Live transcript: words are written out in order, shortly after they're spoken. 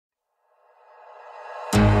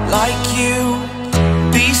like you,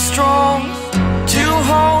 be strong to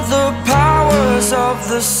hold the powers of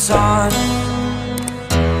the sun.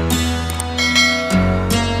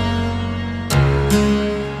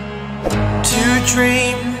 To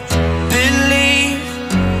dream, believe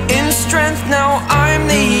in strength, now I'm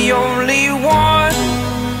the only one,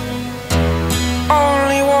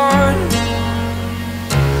 only one.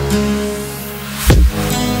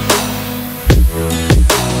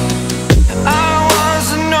 I was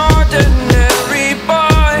an ordinary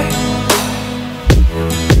boy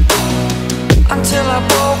until I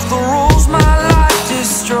broke the rules, my life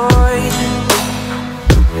destroyed,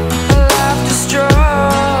 a life destroyed.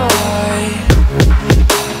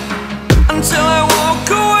 Until I woke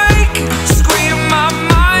awake, scream my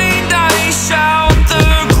mind, I shout, the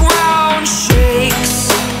ground shakes.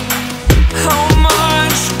 How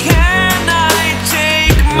much can I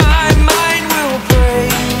take? My mind will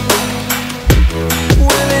break.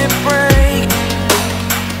 Will it break?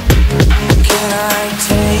 Can I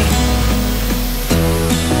take?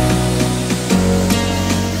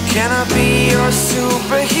 Can I be your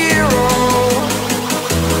superhero?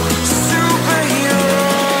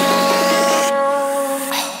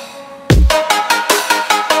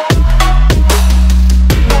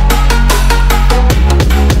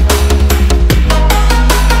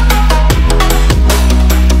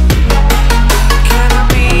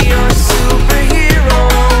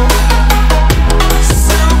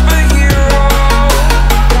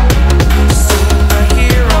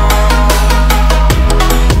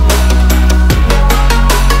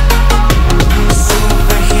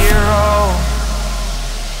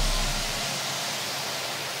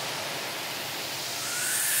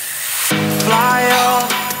 Fly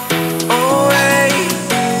away.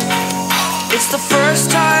 It's the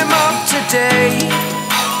first time of today.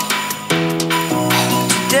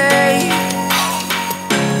 Today.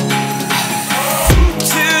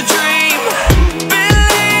 To dream,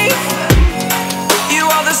 believe. You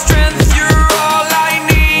are the strength, you're all I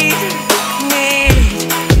need.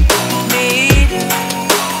 Need.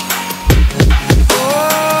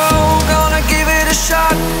 Oh, gonna give it a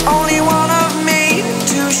shot. Only one of me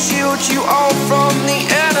to shield you all from the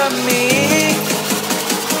enemy.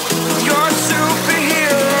 You're a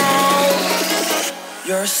superhero.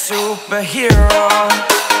 You're a superhero.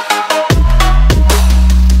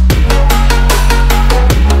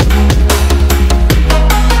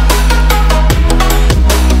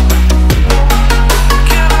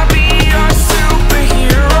 Can I be your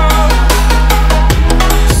superhero?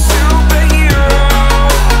 Superhero.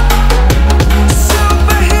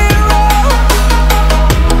 Superhero.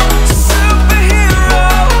 Superhero.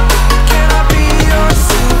 Can I be your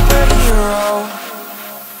superhero?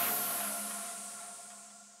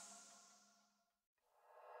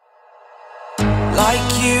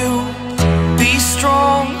 Like you, be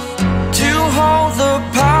strong to hold the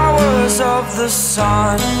powers of the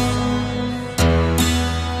sun.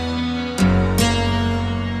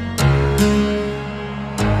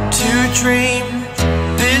 To dream,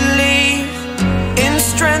 believe in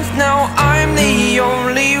strength, now I'm the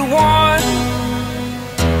only one,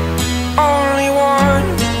 only one.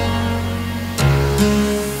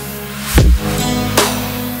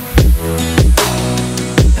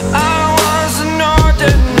 I was an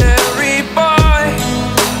ordinary boy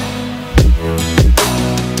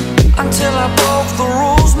until I broke the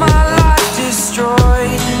rules, my life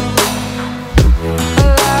destroyed, a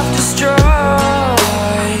life destroyed.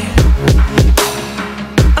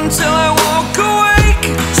 Until I woke awake,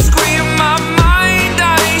 scream my mind, I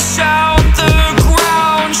shout, the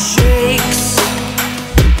ground shakes.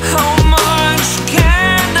 How much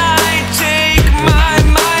can I take? My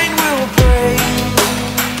mind will break.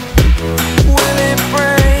 Will it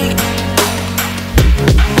break?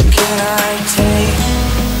 Can I take?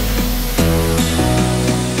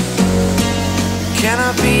 Can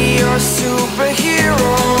I be your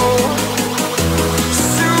superhero?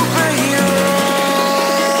 Superhero.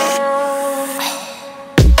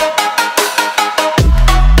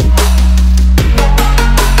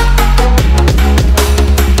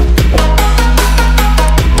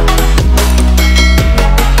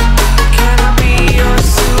 Can I be your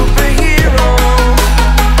superhero?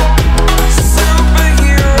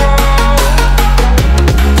 Superhero.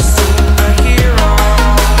 Superhero.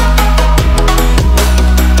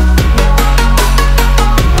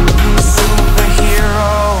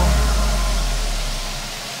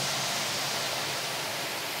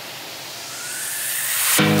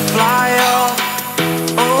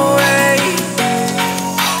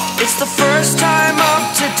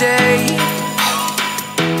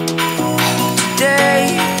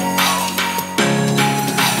 today.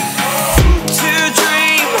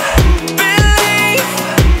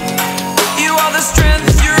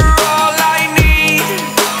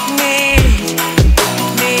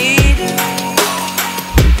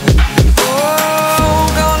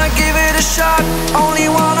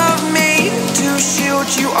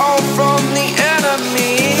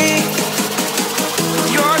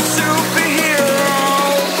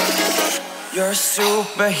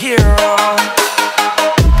 superhero.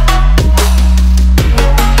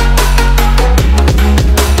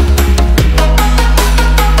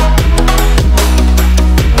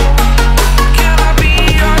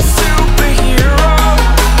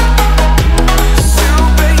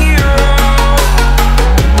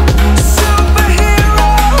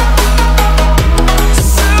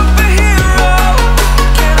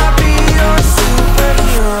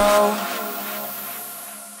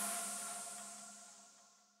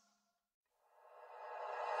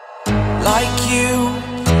 Like you,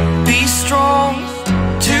 be strong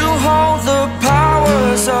to hold the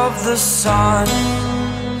powers of the sun.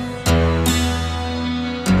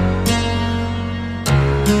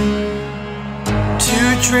 To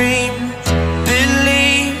dream,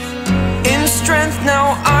 believe in strength.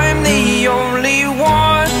 Now I'm the only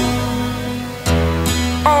one,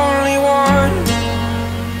 only one.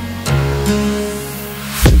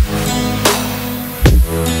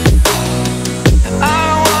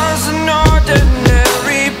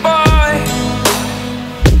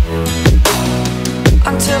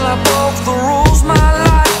 Until I broke the rules, my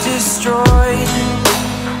life destroyed.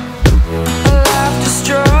 Life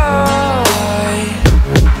destroyed.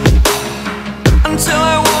 Until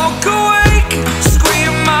I woke awake,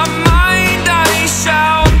 scream my mind, I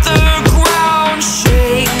shout, the ground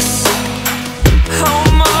shakes. How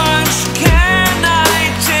much can I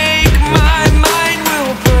take? My mind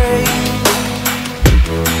will break.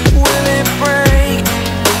 Will it break?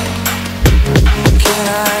 Can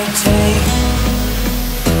I take?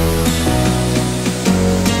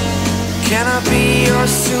 Can I be your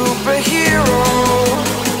superhero?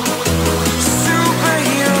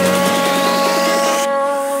 Superhero.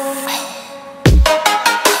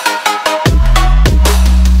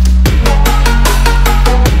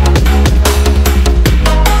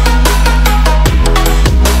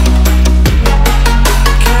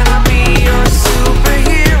 Can I be your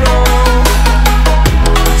superhero?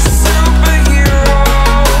 Superhero.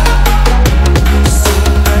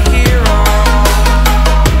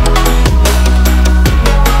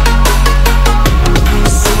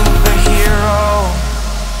 Superhero.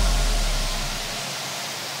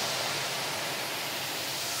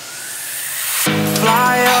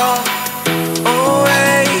 Fly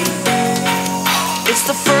away. It's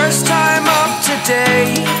the first time of today.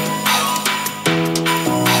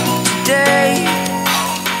 Today.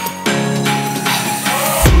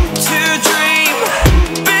 To dream,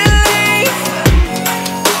 believe.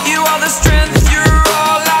 You are the strength, you're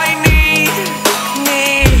all I need.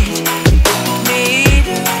 Need.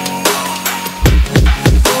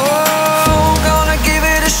 Oh, gonna give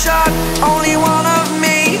it a shot. Only one of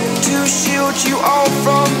me to shield you all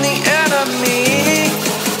from the enemy.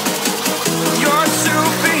 You're a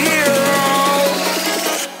superhero.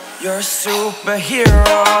 You're a superhero.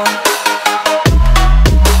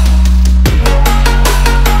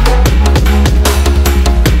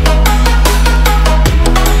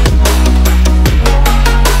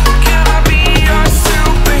 Can I be your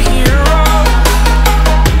superhero?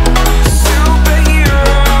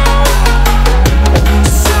 Superhero.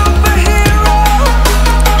 Superhero.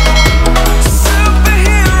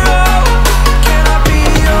 Superhero. Can I be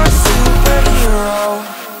your superhero?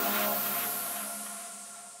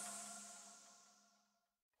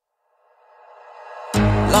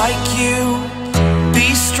 Like you, be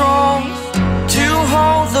strong to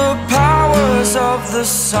hold the powers of the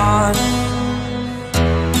sun.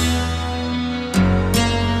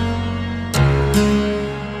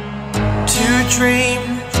 To dream.